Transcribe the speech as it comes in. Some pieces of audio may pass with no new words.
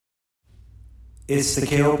It's the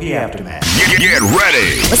KLP Aftermath. Get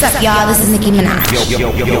ready. What's up, y'all? This is Nicki Minaj.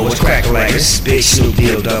 Yo, what's cracking like this? Big Snoop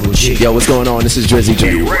Deal Double G. Yo, what's going on? This is Drizzy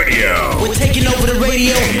J. Radio. We're taking over the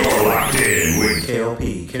radio. You're locked in with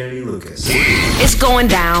KLP, Kennedy Lucas. It's going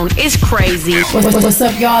down. It's crazy. What's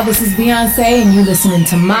up, y'all? This is Beyonce, and you're listening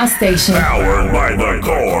to my station. Powered by the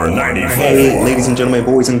Core 94. Hey, ladies and gentlemen,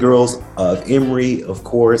 boys and girls of Emory, of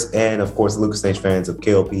course, and of course, Lucas Stage fans of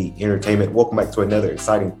KLP Entertainment. Welcome back to another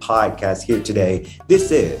exciting podcast here today.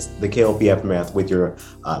 This is the KLP Aftermath with your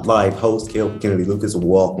live host, KLP Kennedy Lucas.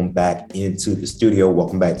 Welcome back into the studio.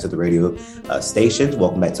 Welcome back to the radio stations.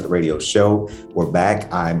 Welcome back to the radio show. We're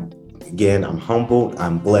back. I'm humbled.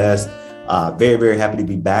 I'm blessed. Very, very happy to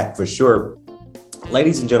be back for sure.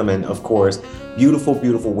 Ladies and gentlemen, of course,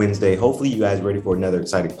 beautiful Wednesday. Hopefully you guys are ready for another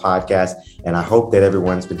exciting podcast. And I hope that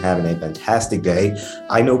everyone's been having a fantastic day.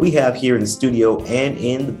 I know we have here in the studio and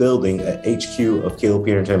in the building at HQ of KLP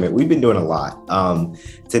Entertainment, we've been doing a lot.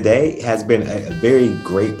 Today has been a very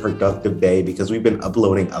great, productive day because we've been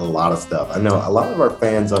uploading a lot of stuff. I know a lot of our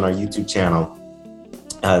fans on our YouTube channel,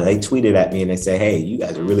 they tweeted at me and they say, hey, you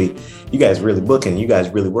guys really booking, you guys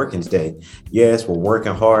really working today. Yes, we're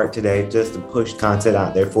working hard today just to push content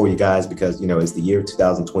out there for you guys because, it's the year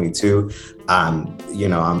 2022.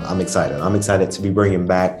 I'm excited. I'm excited to be bringing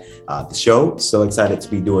back the show. So excited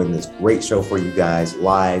to be doing this great show for you guys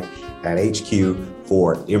live at HQ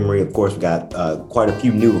for Emory. Of course, we got quite a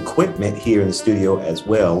few new equipment here in the studio as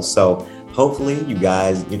well. So hopefully you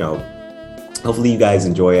guys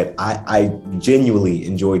enjoy it. I genuinely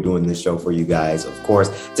enjoy doing this show for you guys. Of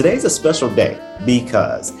course, today's a special day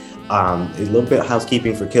because a little bit of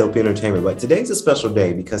housekeeping for KLP Entertainment, but today's a special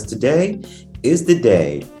day because today is the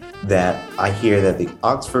day that I hear that the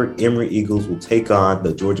Oxford Emory Eagles will take on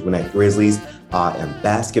the Georgia Gwinnett Grizzlies in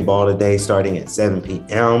basketball today starting at 7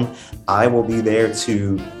 p.m. I will be there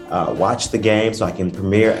to watch the game so I can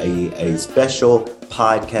premiere a special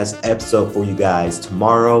podcast episode for you guys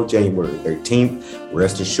tomorrow, January 13th.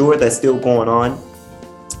 Rest assured that's still going on.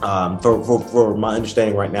 For my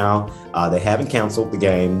understanding right now, they haven't canceled the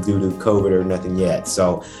game due to COVID or nothing yet.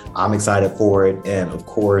 So I'm excited for it. And of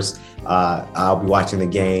course, I'll be watching the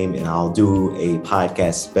game and I'll do a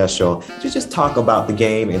podcast special to just talk about the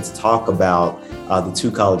game and to talk about the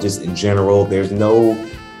two colleges in general. There's no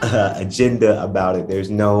agenda about it. There's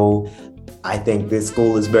no, I think this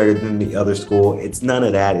school is better than the other school. It's none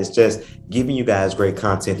of that. It's just giving you guys great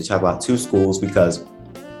content to talk about two schools because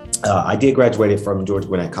I did graduate from Georgia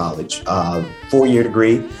Gwinnett College, 4-year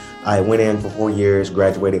degree. I went in for 4 years,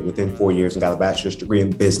 graduated within 4 years and got a bachelor's degree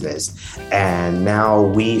in business. And now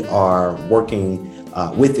we are working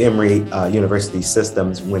with Emory University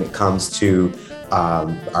Systems when it comes to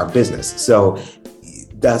our business. So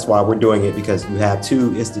that's why we're doing it, because you have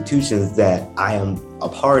two institutions that I am a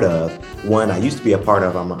part of. One I used to be a part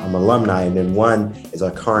of, I'm alumni, and then one is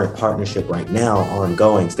our current partnership right now,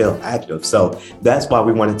 ongoing, still active. So that's why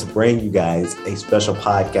we wanted to bring you guys a special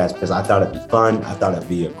podcast, because I thought it'd be fun. I thought it'd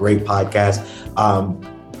be a great podcast.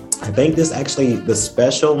 I think the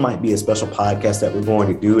special might be a special podcast that we're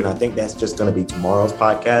going to do. And I think that's just going to be tomorrow's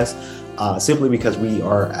podcast. Simply because we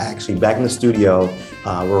are actually back in the studio.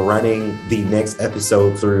 We're running the next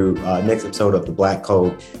episode of the Black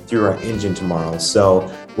Code through our engine tomorrow. So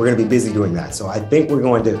we're going to be busy doing that. So I think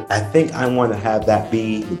I want to have that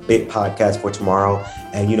be the big podcast for tomorrow.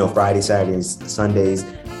 And, Friday, Saturdays, Sundays,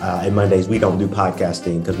 and Mondays, we don't do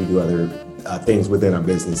podcasting because we do other things within our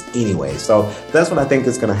business anyway. So that's what I think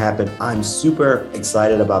is going to happen. I'm super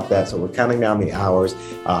excited about that. So we're counting down the hours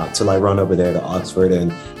till I run over there to Oxford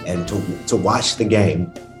and to watch the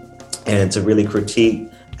game and to really critique,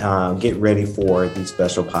 get ready for the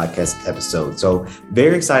special podcast episode. So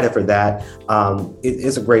very excited for that. It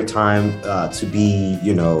is a great time to be,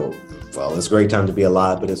 it's a great time to be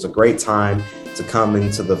alive, but it's a great time to come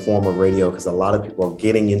into the form of radio because a lot of people are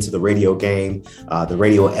getting into the radio game, the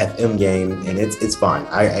radio FM game, and it's fun.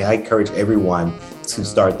 I encourage everyone to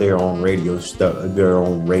start their own radio show, their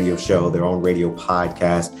own radio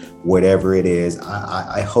podcast, whatever it is.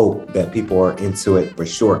 I hope that people are into it for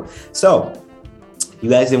sure. So you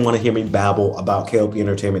guys didn't want to hear me babble about KLP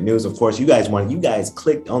Entertainment News. Of course, you guys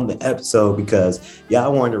clicked on the episode because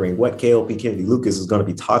y'all wondering what KLP Kennedy Lucas is going to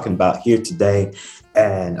be talking about here today.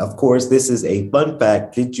 And of course, this is a fun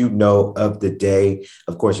fact. Did you know of the day?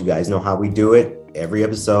 Of course, you guys know how we do it. Every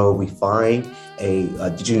episode, we find a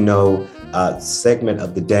did you know segment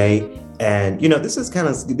of the day. And, this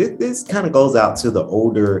kind of goes out to the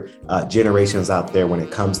older generations out there when it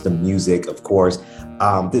comes to music, of course.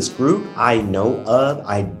 This group I know of,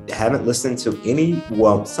 I haven't listened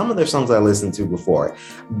to some of their songs I listened to before,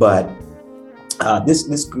 but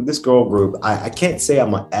This girl group, I can't say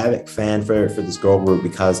I'm an avid fan for this girl group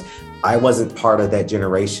because I wasn't part of that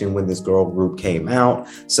generation when this girl group came out.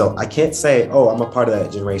 So I can't say, oh, I'm a part of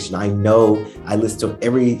that generation. I know I listen to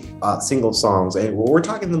every single songs. And we're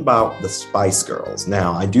talking about the Spice Girls.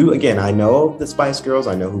 Now, I know the Spice Girls.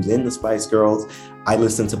 I know who's in the Spice Girls. I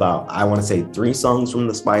listened to about, I want to say 3 songs from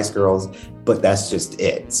the Spice Girls, but that's just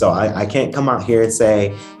it. So I can't come out here and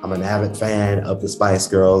say I'm an avid fan of the Spice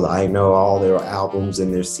Girls. I know all their albums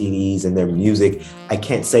and their CDs and their music. I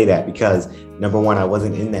can't say that because number one, I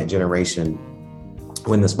wasn't in that generation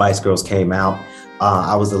when the Spice Girls came out.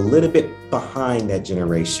 I was a little bit behind that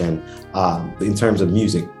generation in terms of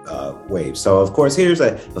music wave. So of course, here's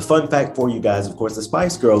a fun fact for you guys. Of course, the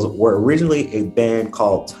Spice Girls were originally a band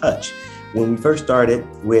called Touch. When we first started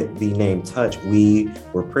with the name Touch, we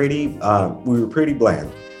were pretty bland.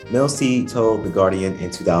 Mel C told The Guardian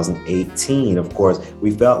in 2018, of course,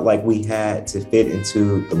 we felt like we had to fit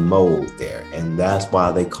into the mold there. And that's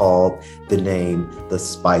why they called the name the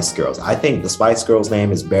Spice Girls. I think the Spice Girls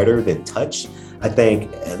name is better than Touch. I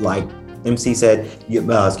think, like MC said,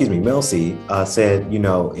 Mel C said,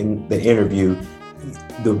 in the interview,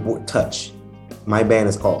 the word Touch. My band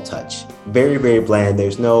is called Touch. Very, very bland.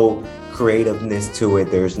 There's no creativeness to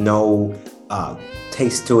it. There's no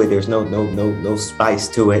taste to it. There's no spice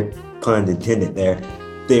to it. Pun intended there.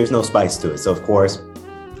 There's no spice to it. So of course,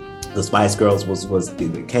 the Spice Girls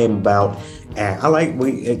came about, and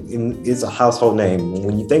it's a household name.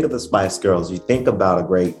 When you think of the Spice Girls, you think about a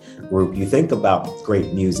great group. You think about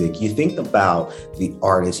great music. You think about the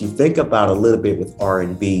artists. You think about a little bit with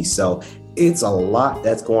R&B. So it's a lot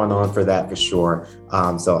that's going on for that for sure.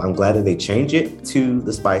 So I'm glad that they changed it to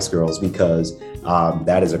the Spice Girls because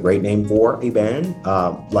that is a great name for a band,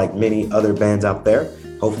 like many other bands out there.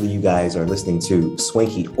 Hopefully you guys are listening to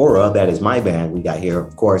Swanky Aura. That is my band we got here.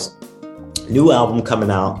 Of course, new album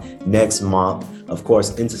coming out next month. Of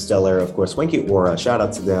course, Interstellar. Of course, Swanky Aura. Shout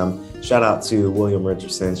out to them. Shout out to William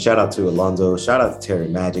Richardson. Shout out to Alonzo. Shout out to Terry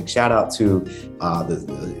Magic. Shout out to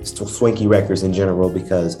the Swanky Records in general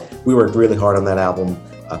because we worked really hard on that album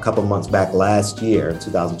a couple months back last year,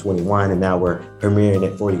 2021, and now we're premiering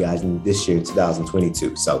it for you guys in this year,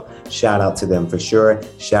 2022. So shout out to them for sure.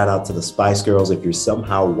 Shout out to the Spice Girls if you're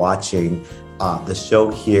somehow watching the show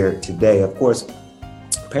here today. Of course,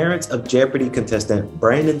 parents of Jeopardy contestant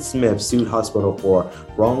Brandon Smith sued hospital for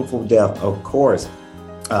wrongful death. Of course,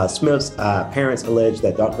 Smith's parents allege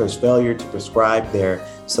that doctors' failure to prescribe their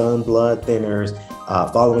son blood thinners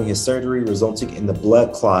following his surgery resulting in the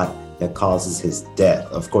blood clot that causes his death.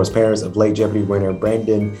 Of course, parents of late Jeopardy winner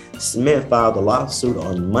Brandon Smith filed a lawsuit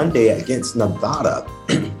on Monday against Nevada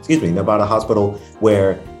hospital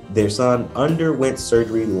where their son underwent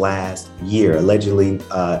surgery last year, allegedly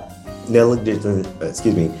medical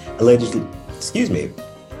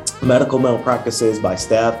malpractices by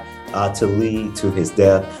staff to lead to his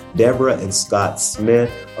death. Deborah and Scott Smith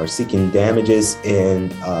are seeking damages in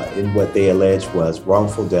what they allege was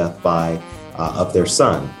wrongful death of their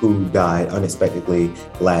son, who died unexpectedly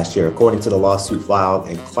last year. According to the lawsuit filed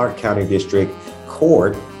in Clark County District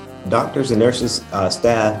Court, doctors and nurses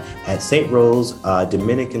staff at St. Rose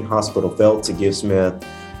Dominican Hospital failed to give Smith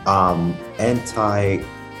anticoagulants.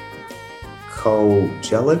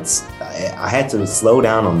 I had to slow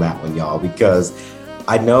down on that one, y'all, because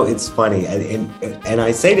I know it's funny. And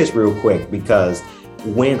I say this real quick because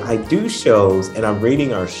when I do shows and I'm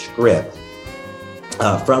reading our script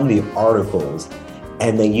from the articles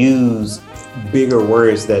and they use bigger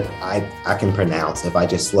words that I can pronounce if I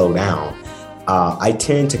just slow down, I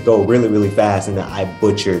tend to go really, really fast and I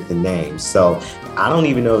butchered the name. So I don't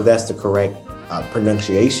even know if that's the correct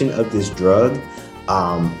pronunciation of this drug.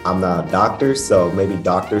 I'm not a doctor, so maybe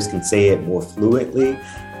doctors can say it more fluently.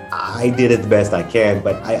 I did it the best I can,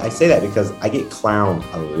 but I say that because I get clowned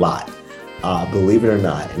a lot, believe it or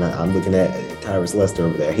not. And I'm looking at Tyrus Lester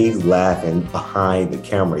over there. He's laughing behind the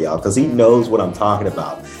camera, y'all, because he knows what I'm talking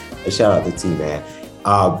about. Shout out to T-Man.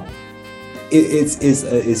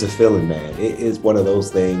 It's a feeling, man. It is one of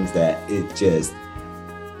those things that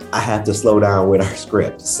I have to slow down with our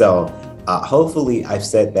script. So hopefully I've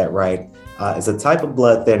said that right. It's a type of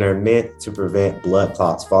blood thinner meant to prevent blood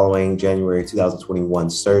clots following January 2021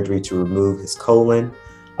 surgery to remove his colon.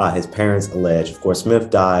 His parents allege. Of course, Smith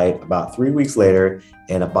died about 3 weeks later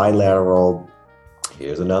in a bilateral,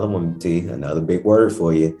 here's another one, T, another big word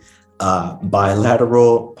for you,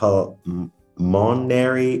 bilateral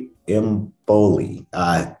pulmonary embolism.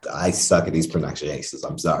 I suck at these pronunciations,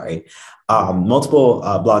 I'm sorry. Multiple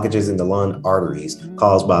blockages in the lung arteries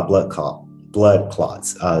caused by blood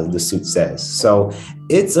clots, the suit says. So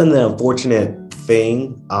it's an unfortunate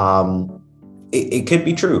thing. it could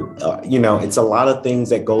be true. It's a lot of things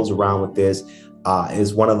that goes around with this.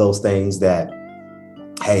 Is one of those things that,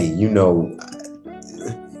 hey,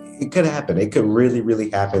 it could happen. It could really, really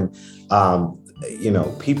happen.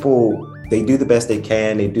 People, they do the best they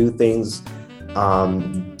can. They do things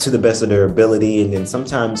to the best of their ability. And then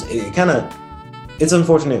sometimes it's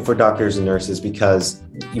unfortunate for doctors and nurses because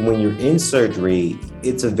when you're in surgery,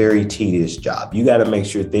 it's a very tedious job. You got to make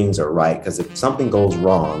sure things are right, because if something goes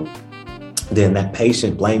wrong, then that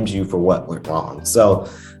patient blames you for what went wrong. So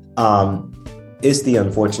it's the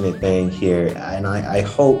unfortunate thing here. And I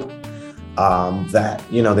hope that,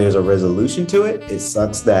 there's a resolution to it. It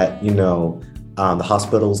sucks that, the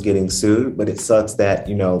hospital's getting sued, but it sucks that,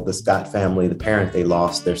 the Scott family, the parent, they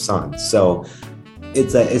lost their son. So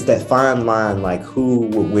it's that fine line, like who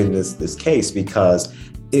will win this case, because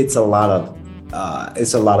it's a lot of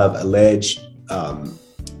alleged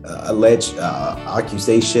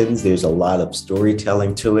accusations. There's a lot of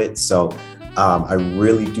storytelling to it. So I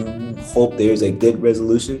really do hope there's a good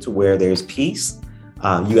resolution to where there's peace.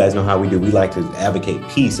 You guys know how we do. We like to advocate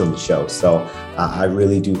peace on the show. So I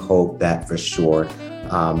really do hope that for sure.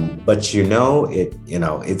 But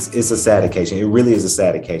it's a sad occasion. It really is a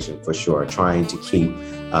sad occasion for sure, trying to keep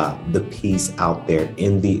the peace out there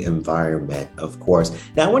in the environment, of course.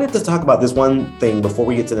 Now, I wanted to talk about this one thing before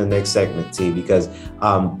we get to the next segment, T, because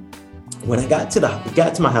when I got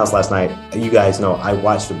to my house last night, you guys know I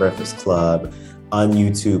watched The Breakfast Club on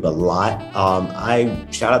YouTube a lot. I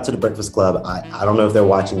shout out to The Breakfast Club. I don't know if they're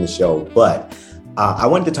watching the show, but I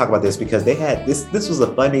wanted to talk about this because they had this was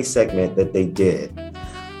a funny segment that they did.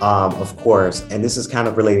 Of course, and this is kind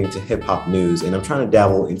of relating to hip hop news, and I'm trying to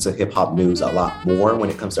dabble into hip hop news a lot more when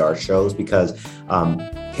it comes to our shows, because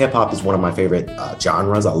hip hop is one of my favorite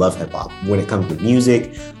genres. I love hip hop. When it comes to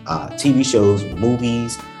music, TV shows,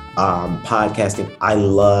 movies, podcasting, I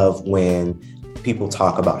love when people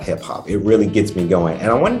talk about hip hop. It really gets me going. And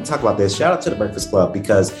I wanted to talk about this. Shout out to The Breakfast Club,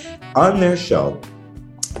 because on their show,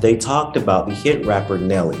 they talked about the hit rapper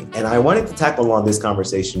Nelly. And I wanted to tackle on this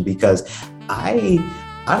conversation because I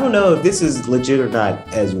don't know if this is legit or not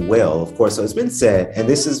as well, of course. So it's been said, and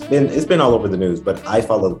it's been all over the news, but I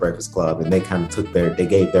follow The Breakfast Club, and they kind of they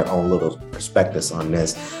gave their own little perspectives on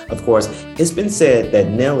this. Of course, it's been said that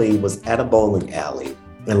Nelly was at a bowling alley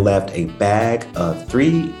and left a bag of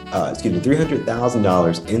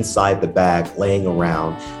 $300,000 inside the bag laying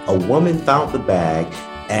around. A woman found the bag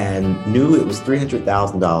and knew it was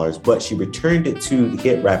 $300,000, but she returned it to the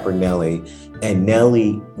hit rapper Nelly, and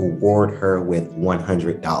Nelly rewarded her with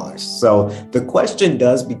 $100. So the question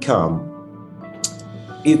does become,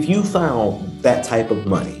 if you found that type of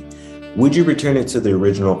money, would you return it to the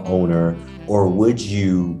original owner, or would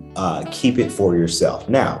you keep it for yourself?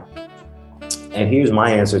 Now, and here's my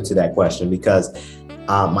answer to that question, because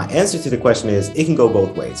my answer to the question is it can go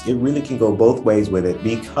both ways. It really can go both ways with it,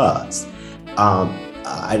 because I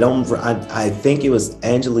think it was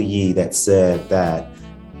Angela Yee that said that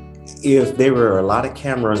if there were a lot of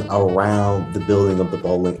cameras around the building of the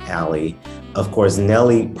bowling alley, of course,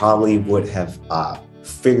 Nelly probably would have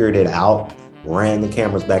figured it out, ran the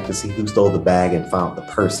cameras back to see who stole the bag and found the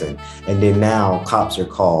person. And then now cops are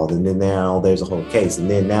called, and then now there's a whole case, and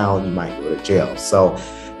then now you might go to jail. So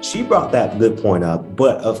she brought that good point up.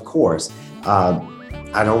 But of course, I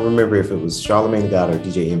don't remember if it was Charlamagne the God or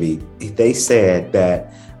DJ Envy. They said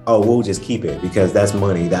that, oh, we'll just keep it because that's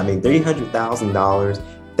money. I mean, $300,000,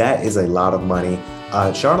 that is a lot of money.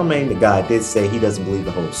 Charlamagne the God did say he doesn't believe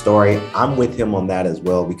the whole story. I'm with him on that as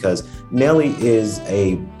well, because Nelly is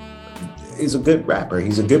a good rapper.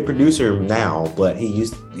 He's a good producer now, but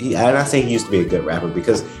and I say he used to be a good rapper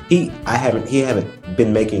because he haven't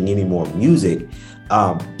been making any more music,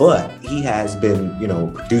 but he has been,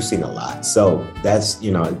 producing a lot. So that's,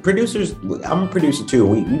 producers, I'm a producer too.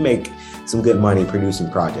 We make some good money producing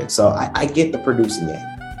projects. So I get the producing game,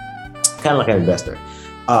 kind of like an investor.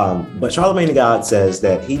 But Charlamagne the God says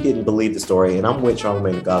that he didn't believe the story, and I'm with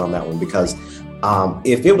Charlamagne the God on that one, because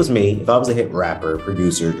if it was me, if I was a hit rapper,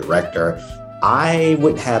 producer, director, I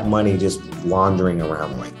wouldn't have money just laundering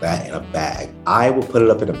around like that in a bag. I would put it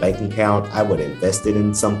up in a bank account. I would invest it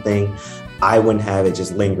in something. I wouldn't have it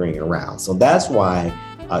just lingering around. So that's why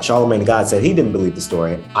Charlamagne the God said he didn't believe the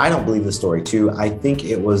story. I don't believe the story too. I think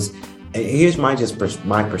it was, here's my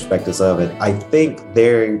perspectives of it. I think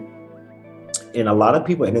and a lot of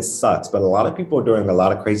people, and it sucks, but a lot of people are doing a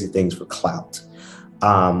lot of crazy things for clout.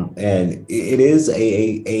 And it is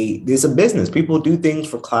it's a business. People do things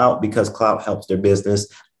for clout because clout helps their business.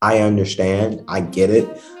 I understand. I get it.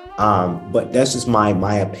 But that's just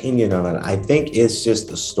my opinion on it. I think it's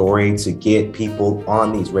just a story to get people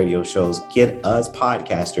on these radio shows, get us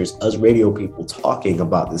podcasters, us radio people talking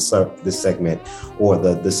about this segment or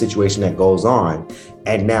the situation that goes on.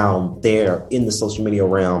 And now they're in the social media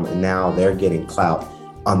realm, and now they're getting clout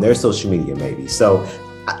on their social media, maybe. So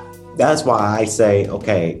that's why I say,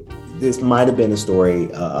 okay, this might have been a story,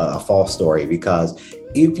 a false story, because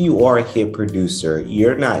if you are a hit producer,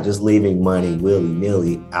 you're not just leaving money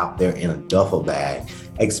willy-nilly out there in a duffel bag,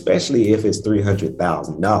 especially if it's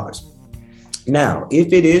 $300,000. Now,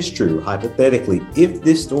 if it is true, hypothetically, if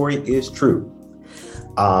this story is true,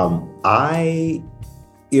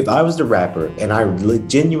 if I was the rapper and I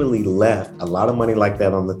genuinely left a lot of money like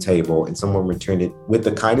that on the table and someone returned it with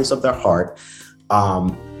the kindness of their heart,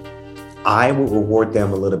 I will reward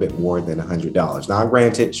them a little bit more than $100. Now,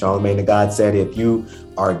 granted, Charlamagne the God said, if you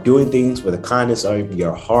are doing things with the kindness of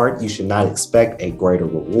your heart, you should not expect a greater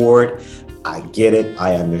reward. I get it.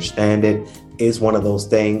 I understand it. It's one of those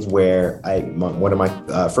things where one of my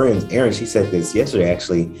friends, Erin, she said this yesterday,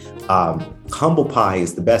 actually, humble pie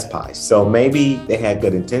is the best pie. So maybe they had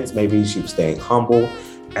good intents. Maybe she was staying humble.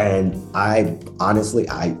 And I honestly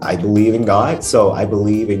believe in God. So I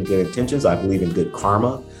believe in good intentions. I believe in good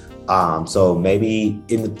karma. So maybe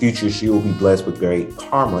in the future, she will be blessed with great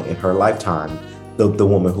karma in her lifetime. The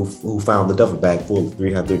woman who found the duffel bag full of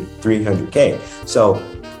 $300K. So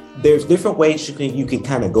there's different ways you can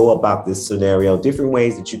kind of go about this scenario, different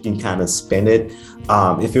ways that you can kind of spend it.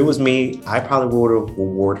 If it was me, I probably would have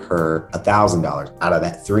awarded her $1,000 out of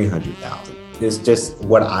that $300,000. It's just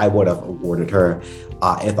what I would have awarded her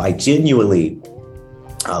if I genuinely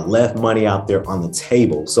left money out there on the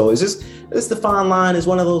table. So it's the fine line. Is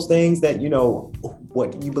one of those things that,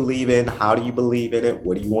 what do you believe in? How do you believe in it?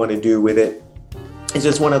 What do you want to do with it? It's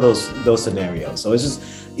just one of those scenarios. So it's just,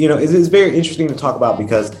 it's very interesting to talk about,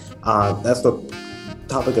 because that's the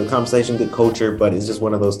topic of conversation, good culture. But it's just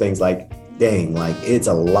one of those things like, dang, like it's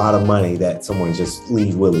a lot of money that someone just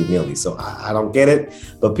leaves willy-nilly. So I don't get it,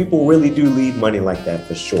 but people really do leave money like that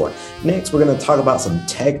for sure. Next, we're going to talk about some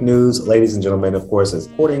tech news, ladies and gentlemen. Of course,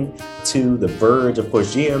 according to The Verge, of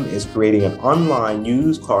course, GM is creating an online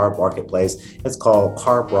used car marketplace. It's called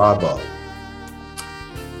CarBravo.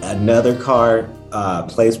 Another car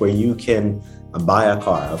place where you can buy a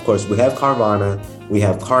car. Of course, we have Carvana, we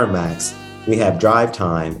have CarMax, we have Drive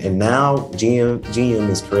Time, and now GM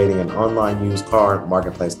is creating an online used car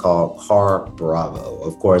marketplace called CarBravo.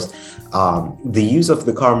 Of course, the use of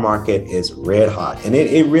the car market is red hot, and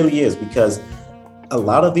it really is, because a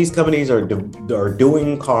lot of these companies are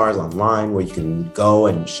doing cars online where you can go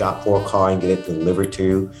and shop for a car and get it delivered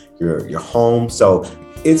to your home. So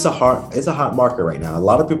it's a hot market right now. A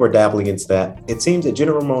lot of people are dabbling into that. It seems that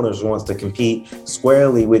General Motors wants to compete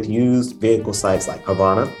squarely with used vehicle sites like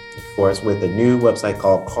Carvana, of course, with a new website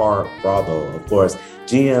called CarBravo. Of course,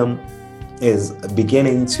 GM is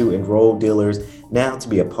beginning to enroll dealers now to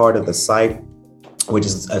be a part of the site, which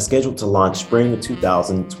is scheduled to launch spring of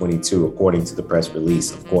 2022, according to the press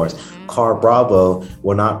release. Of course, CarBravo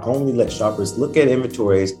will not only let shoppers look at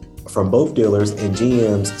inventories from both dealers and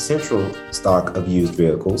GM's central stock of used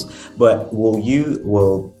vehicles, but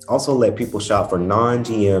will also let people shop for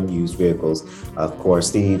non-GM used vehicles. Of course,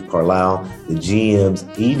 Steve Carlisle, the GM's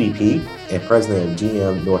EVP and president of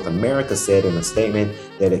GM North America, said in a statement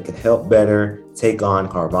that it could help better take on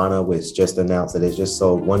Carvana, which just announced that it just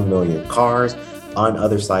sold 1 million cars on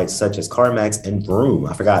other sites such as CarMax and Vroom.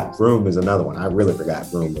 I forgot Vroom is another one. I really forgot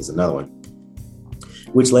Vroom was another one,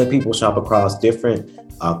 which let people shop across different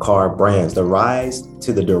car brands. The rise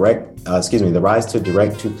to direct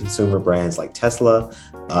to consumer brands like Tesla,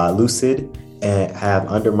 Lucid, and have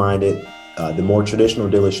undermined the more traditional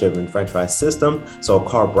dealership and franchise system. So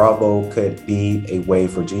CarBravo could be a way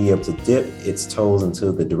for GM to dip its toes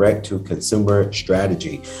into the direct to consumer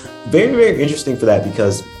strategy. Very, very interesting for that,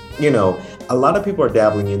 because a lot of people are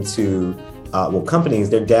dabbling into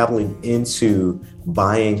companies, they're dabbling into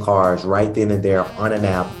buying cars right then and there on an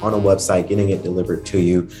app, on a website, getting it delivered to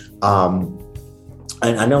you.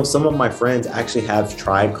 And I know some of my friends actually have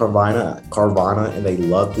tried Carvana, and they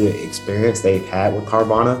love the experience they've had with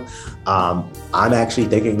Carvana. I'm actually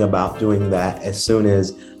thinking about doing that as soon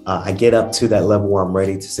as I get up to that level where I'm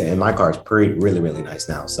ready to say, and my car is really, really nice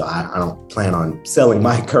now. So I don't plan on selling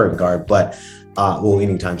my current car, but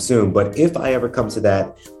anytime soon. But if I ever come to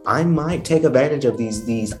that, I might take advantage of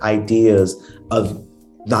these ideas of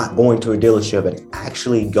not going to a dealership and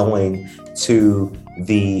actually going to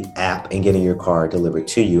the app and getting your car delivered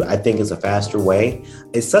to you. I think it's a faster way.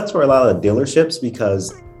 It sucks for a lot of dealerships,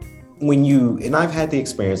 because and I've had the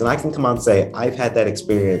experience, and I can come out and say I've had that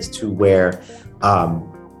experience to where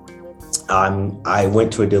I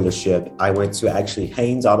went to a dealership. I went to actually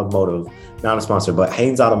Haynes Automotive, not a sponsor, but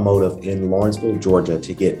Haynes Automotive in Lawrenceville, Georgia,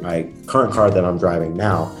 to get my current car that I'm driving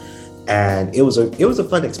now. And it was a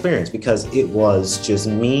fun experience because it was just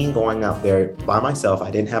me going out there by myself. I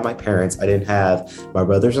didn't have my parents. I didn't have my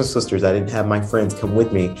brothers and sisters. I didn't have my friends come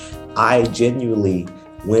with me. I genuinely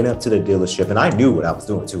went up to the dealership and I knew what I was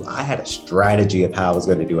doing too. I had a strategy of how I was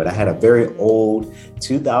going to do it. I had a very old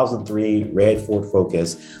 2003 red Ford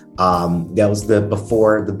Focus. That was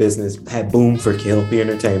before the business had boomed for KLP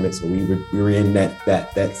Entertainment. So we were in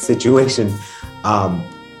that situation.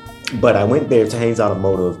 But I went there to Haynes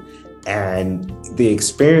Automotive. And the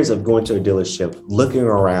experience of going to a dealership, looking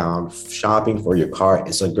around, shopping for your car,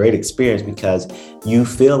 is a great experience because you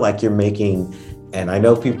feel like you're making, and I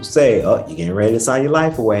know people say, oh, you're getting ready to sign your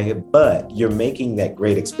life away, but you're making that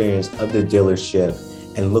great experience of the dealership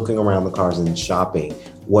and looking around the cars and shopping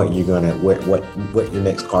what you're gonna, what your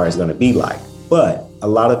next car is gonna be like. But a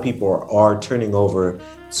lot of people are turning over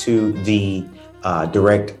to the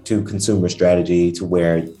direct to consumer strategy, to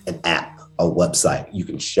where an app, a website, you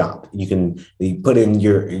can shop, you put in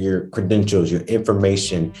your credentials, your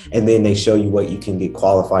information, and then they show you what you can get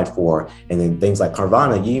qualified for. And then things like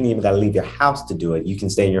Carvana, you ain't even got to leave your house to do it. You can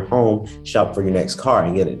stay in your home, shop for your next car,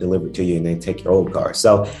 and get it delivered to you, and then take your old car.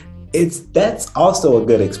 So that's also a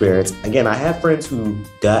good experience. Again, I have friends who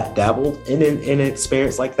dabbled in an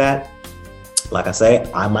experience like that. Like I say,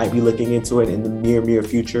 I might be looking into it in the near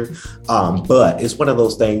future, but it's one of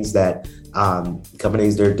those things that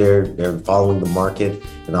companies, they're following the market.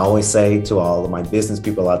 And I always say to all of my business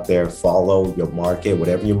people out there, follow your market,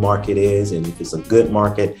 whatever your market is. And if it's a good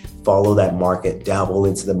market, follow that market, dabble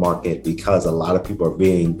into the market, because a lot of people are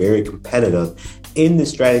being very competitive in the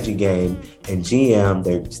strategy game. And GM,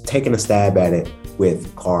 they're taking a stab at it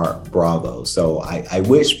with Car Bravo. So I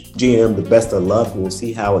wish GM the best of luck. We'll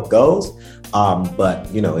see how it goes. But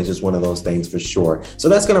it's just one of those things for sure. So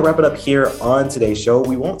that's going to wrap it up here on today's show.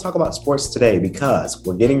 We won't talk about sports today because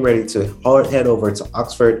we're getting ready to head over to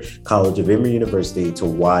Oxford College of Emory University to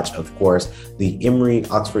watch, of course, the Emory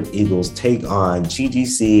Oxford Eagles take on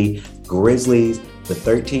GGC Grizzlies the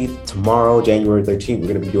 13th. Tomorrow, January 13th, we're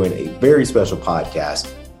going to be doing a very special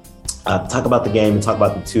podcast. Talk about the game and talk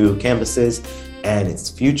about the two campuses and its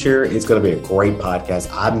future. It's going to be a great podcast.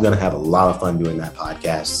 I'm going to have a lot of fun doing that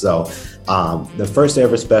podcast. So the first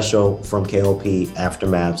ever special from KLP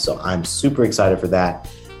Aftermath. So I'm super excited for that.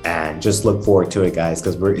 And just look forward to it, guys,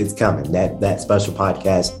 because it's coming. That special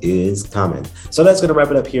podcast is coming. So that's going to wrap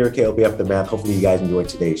it up here at KLP Aftermath. Hopefully you guys enjoyed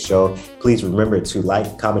today's show. Please remember to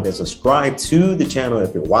like, comment, and subscribe to the channel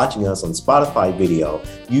if you're watching us on Spotify video,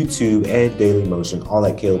 YouTube, and Daily Motion, all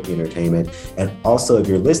at KLP Entertainment. And also, if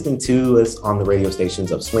you're listening to us on the radio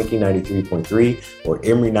stations of Swanky 93.3 or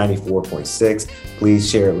Emory 94.6, please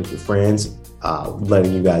share it with your friends.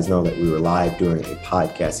 Letting you guys know that we were live doing a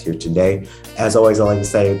podcast here today. As always, I like to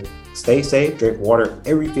say, stay safe, drink water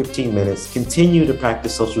every 15 minutes, continue to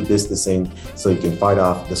practice social distancing so you can fight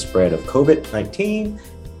off the spread of COVID-19.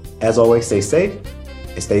 As always, stay safe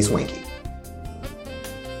and stay swanky.